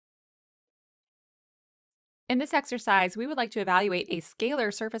In this exercise, we would like to evaluate a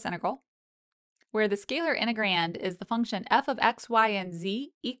scalar surface integral, where the scalar integrand is the function f of x, y, and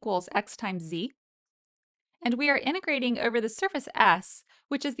z equals x times z. And we are integrating over the surface S,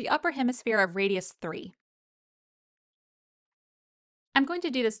 which is the upper hemisphere of radius 3. I'm going to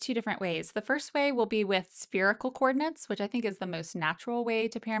do this two different ways. The first way will be with spherical coordinates, which I think is the most natural way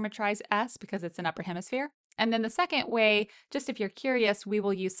to parametrize S because it's an upper hemisphere. And then the second way, just if you're curious, we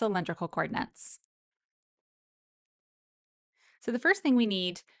will use cylindrical coordinates. So the first thing we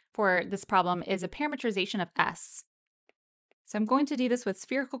need for this problem is a parametrization of S. So I'm going to do this with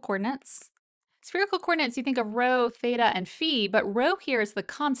spherical coordinates. Spherical coordinates, you think of rho, theta, and phi, but rho here is the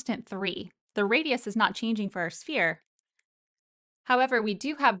constant 3. The radius is not changing for our sphere. However, we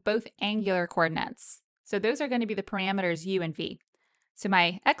do have both angular coordinates. So those are going to be the parameters u and v. So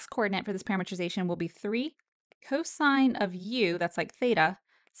my x-coordinate for this parametrization will be 3 cosine of u, that's like theta,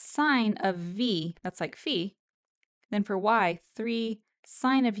 sine of v, that's like phi. Then for y, 3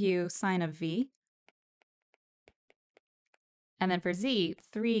 sine of u, sine of v. And then for z,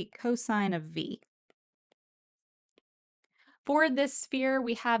 3 cosine of v. For this sphere,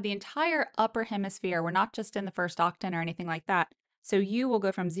 we have the entire upper hemisphere. We're not just in the first octant or anything like that. So u will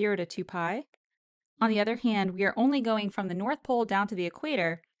go from 0 to 2 pi. On the other hand, we are only going from the North Pole down to the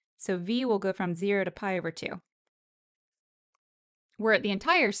equator, so v will go from 0 to pi over 2. Where at the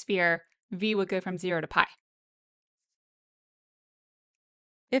entire sphere, v would go from 0 to pi.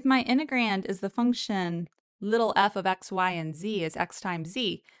 If my integrand is the function little f of x, y, and z is x times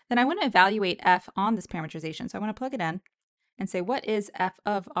z, then I want to evaluate f on this parametrization. So I want to plug it in and say, what is f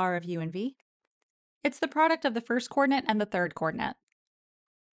of r of u and v? It's the product of the first coordinate and the third coordinate.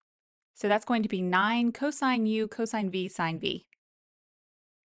 So that's going to be 9 cosine u, cosine v, sine v.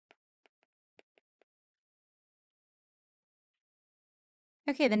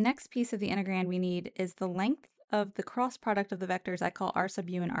 Okay, the next piece of the integrand we need is the length of the cross product of the vectors I call r sub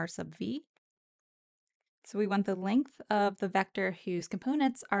u and r sub v. So we want the length of the vector whose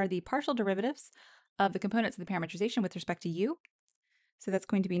components are the partial derivatives of the components of the parametrization with respect to u. So that's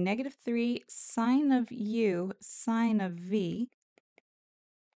going to be negative 3 sine of u, sine of v,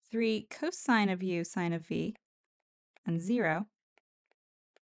 3 cosine of u, sine of v, and 0.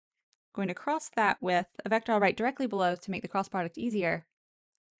 Going to cross that with a vector I'll write directly below to make the cross product easier.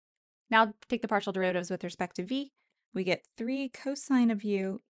 Now take the partial derivatives with respect to v. We get 3 cosine of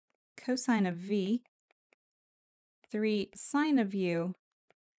u, cosine of v, 3 sine of u,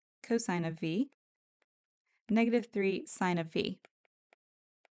 cosine of v, negative 3 sine of v.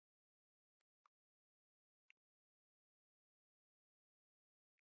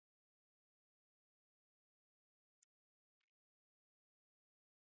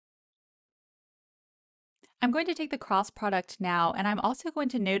 I'm going to take the cross product now, and I'm also going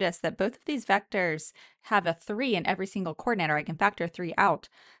to notice that both of these vectors have a 3 in every single coordinate, or I can factor 3 out.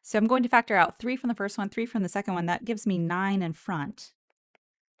 So I'm going to factor out 3 from the first one, 3 from the second one. That gives me 9 in front.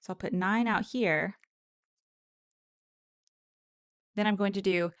 So I'll put 9 out here. Then I'm going to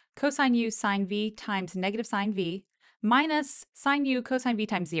do cosine u sine v times negative sine v minus sine u cosine v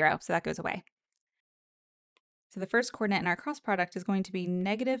times 0. So that goes away. So the first coordinate in our cross product is going to be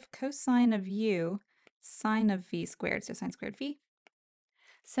negative cosine of u sine of v squared, so sine squared v.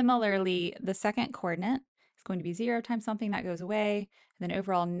 Similarly, the second coordinate is going to be 0 times something that goes away, and then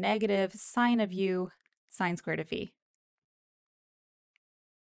overall negative sine of u sine squared of v.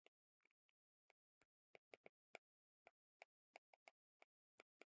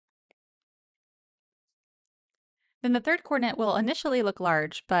 Then the third coordinate will initially look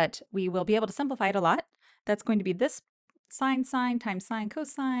large, but we will be able to simplify it a lot. That's going to be this sine sine times sine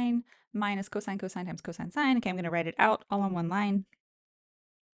cosine minus cosine cosine times cosine sine. Okay, I'm going to write it out all on one line.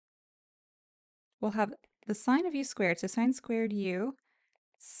 We'll have the sine of u squared, so sine squared u,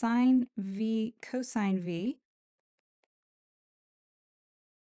 sine v cosine v.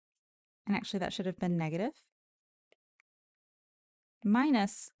 And actually that should have been negative.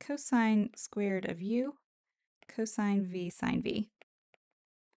 Minus cosine squared of u, cosine v sine v.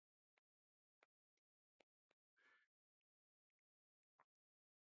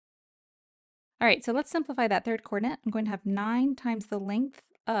 All right, so let's simplify that third coordinate. I'm going to have 9 times the length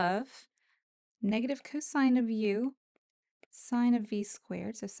of negative cosine of u, sine of v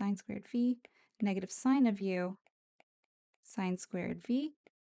squared, so sine squared v, negative sine of u, sine squared v.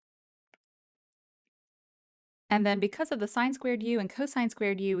 And then because of the sine squared u and cosine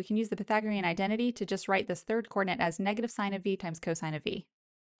squared u, we can use the Pythagorean identity to just write this third coordinate as negative sine of v times cosine of v.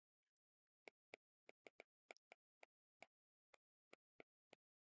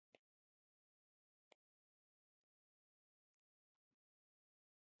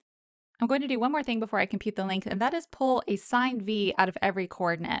 I'm going to do one more thing before I compute the length, and that is pull a sine v out of every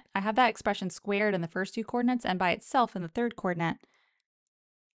coordinate. I have that expression squared in the first two coordinates and by itself in the third coordinate.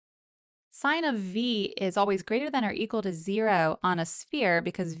 Sine of v is always greater than or equal to 0 on a sphere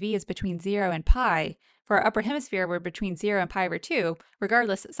because v is between 0 and pi. For our upper hemisphere, we're between 0 and pi over 2.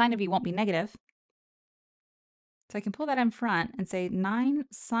 Regardless, sine of v won't be negative. So I can pull that in front and say 9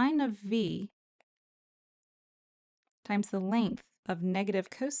 sine of v times the length of negative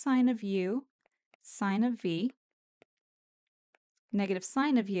cosine of u sine of v, negative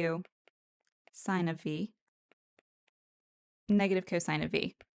sine of u sine of v, negative cosine of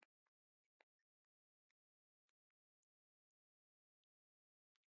v.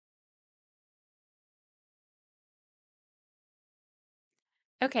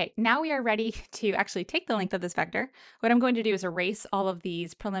 Okay, now we are ready to actually take the length of this vector. What I'm going to do is erase all of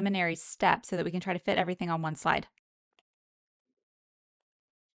these preliminary steps so that we can try to fit everything on one slide.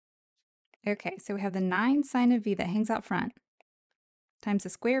 Okay, so we have the 9 sine of v that hangs out front times the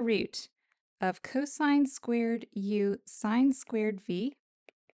square root of cosine squared u sine squared v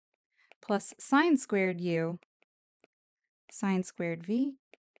plus sine squared u sine squared v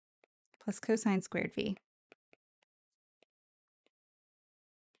plus cosine squared v.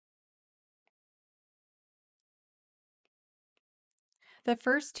 The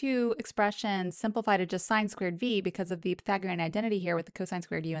first two expressions simplify to just sine squared v because of the Pythagorean identity here with the cosine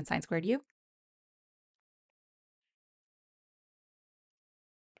squared u and sine squared u.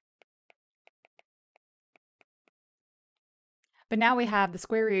 But now we have the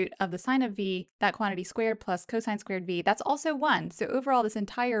square root of the sine of v, that quantity squared plus cosine squared v. That's also 1. So overall, this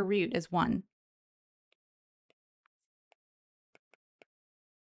entire root is 1.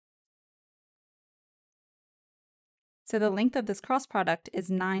 So the length of this cross product is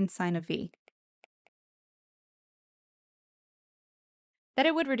 9 sine of v. That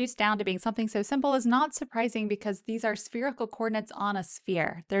it would reduce down to being something so simple is not surprising because these are spherical coordinates on a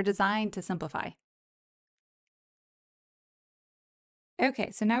sphere. They're designed to simplify.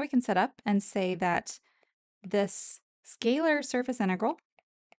 Okay, so now we can set up and say that this scalar surface integral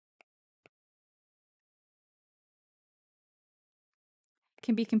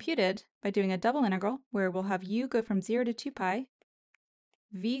can be computed by doing a double integral where we'll have u go from 0 to 2 pi,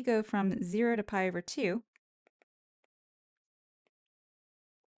 v go from 0 to pi over 2.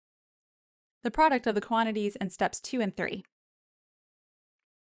 The product of the quantities in steps 2 and 3.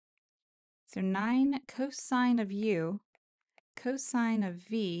 So 9 cosine of u, cosine of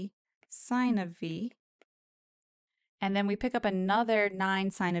v, sine of v. And then we pick up another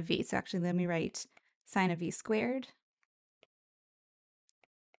 9 sine of v. So actually let me write sine of v squared.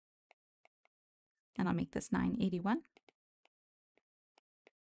 And I'll make this 981.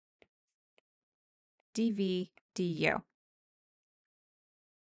 dv du.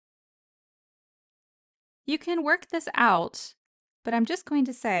 You can work this out, but I'm just going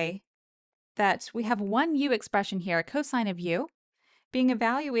to say that we have one u expression here, cosine of u, being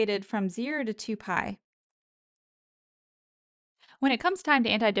evaluated from 0 to 2 pi. When it comes time to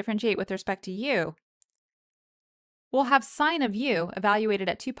anti-differentiate with respect to u, we'll have sine of u evaluated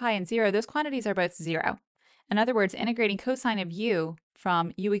at 2 pi and 0. Those quantities are both 0. In other words, integrating cosine of u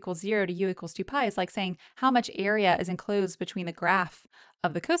from u equals 0 to u equals 2 pi is like saying how much area is enclosed between the graph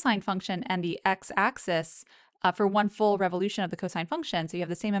of the cosine function and the x-axis for one full revolution of the cosine function. So you have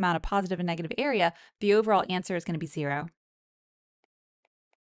the same amount of positive and negative area. The overall answer is going to be 0.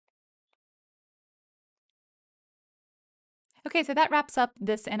 Okay, so that wraps up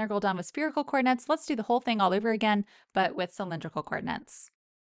this integral done with spherical coordinates. Let's do the whole thing all over again, but with cylindrical coordinates.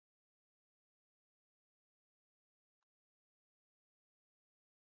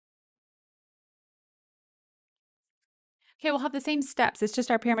 Okay, we'll have the same steps. It's just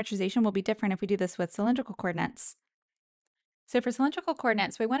our parametrization will be different if we do this with cylindrical coordinates. So for cylindrical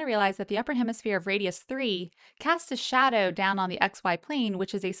coordinates, we want to realize that the upper hemisphere of radius 3 casts a shadow down on the xy plane,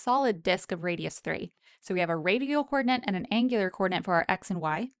 which is a solid disk of radius 3. So we have a radial coordinate and an angular coordinate for our x and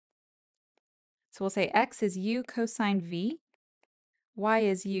y. So we'll say x is u cosine v, y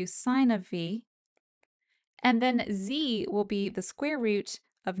is u sine of v, and then z will be the square root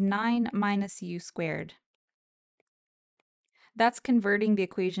of 9 minus u squared. That's converting the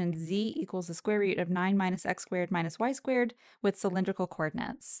equation z equals the square root of 9 minus x squared minus y squared with cylindrical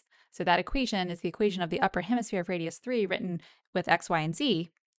coordinates. So that equation is the equation of the upper hemisphere of radius 3 written with x, y, and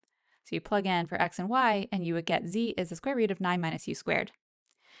z. So you plug in for x and y, and you would get z is the square root of 9 minus u squared.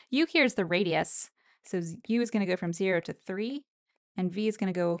 U here is the radius, so u is going to go from 0 to 3, and v is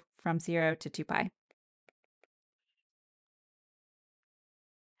going to go from 0 to 2 pi.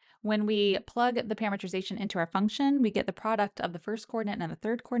 When we plug the parametrization into our function, we get the product of the first coordinate and the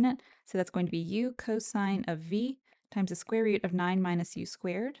third coordinate. So that's going to be u cosine of v times the square root of 9 minus u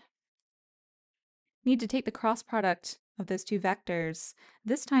squared. Need to take the cross product of those two vectors.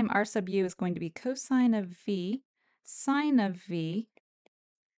 This time r sub u is going to be cosine of v, sine of v,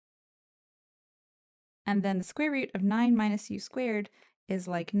 and then the square root of 9 minus u squared is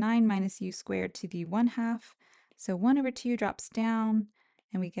like 9 minus u squared to the 1/2. So 1 over 2 drops down,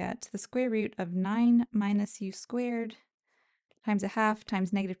 and we get the square root of 9 minus u squared times 1/2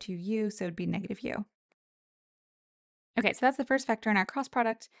 times negative 2u, so it would be negative u. Okay, so that's the first vector in our cross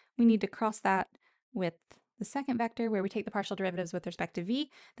product. We need to cross that with the second vector where we take the partial derivatives with respect to v.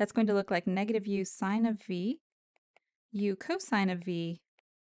 That's going to look like negative u sine of v, u cosine of v,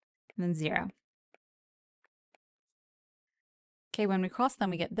 and then 0. Okay, when we cross them,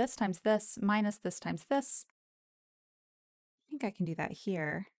 we get this times this minus this times this. I think I can do that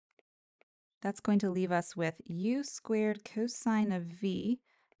here. That's going to leave us with u squared cosine of v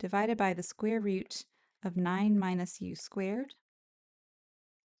divided by the square root of 9 minus u squared.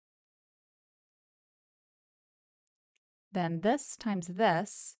 Then this times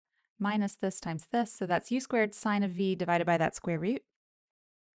this minus this times this, so that's u squared sine of v divided by that square root.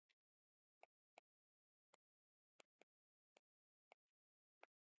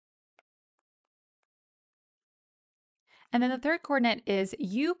 And then the third coordinate is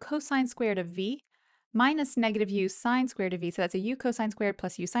u cosine squared of v minus negative u sine squared of v. So that's a u cosine squared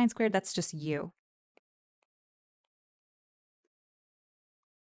plus u sine squared. That's just u.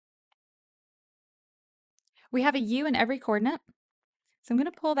 We have a u in every coordinate. So I'm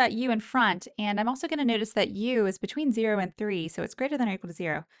going to pull that u in front, and I'm also going to notice that u is between 0 and 3, so it's greater than or equal to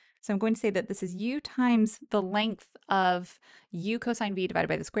 0. So I'm going to say that this is u times the length of u cosine v divided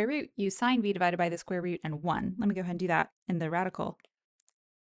by the square root, u sine v divided by the square root, and 1. Let me go ahead and do that in the radical.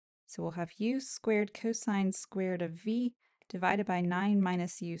 So we'll have u squared cosine squared of v divided by 9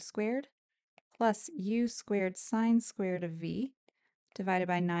 minus u squared plus u squared sine squared of v divided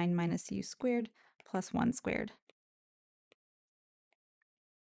by 9 minus u squared plus 1 squared.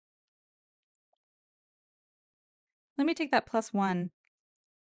 Let me take that plus 1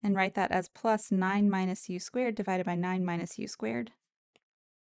 and write that as plus 9 minus u squared divided by 9 minus u squared.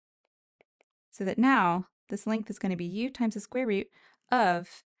 So that now this length is going to be u times the square root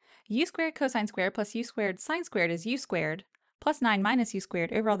of u squared cosine squared plus u squared sine squared is u squared plus 9 minus u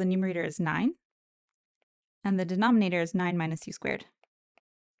squared. Overall, the numerator is 9, and the denominator is 9 minus u squared.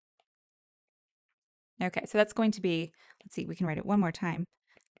 Okay, so that's going to be, let's see, we can write it one more time,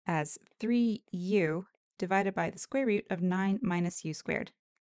 as 3u divided by the square root of 9 minus u squared.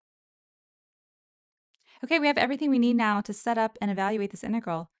 Okay, we have everything we need now to set up and evaluate this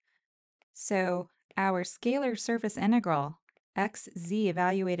integral. So our scalar surface integral, xz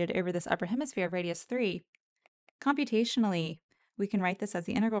evaluated over this upper hemisphere of radius 3, computationally, we can write this as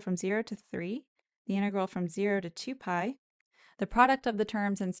the integral from 0 to 3, the integral from 0 to 2 pi, the product of the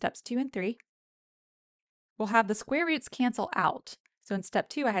terms in steps 2 and 3. We'll have the square roots cancel out. So in step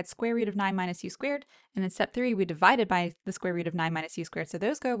 2, I had square root of 9 minus u squared, and in step 3, we divided by the square root of 9 minus u squared. So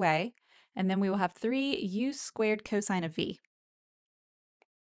those go away, and then we will have 3u squared cosine of v.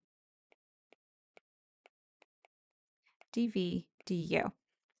 dv du.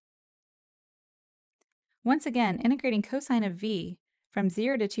 Once again, integrating cosine of v from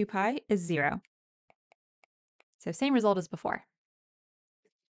 0 to 2 pi is 0. So same result as before.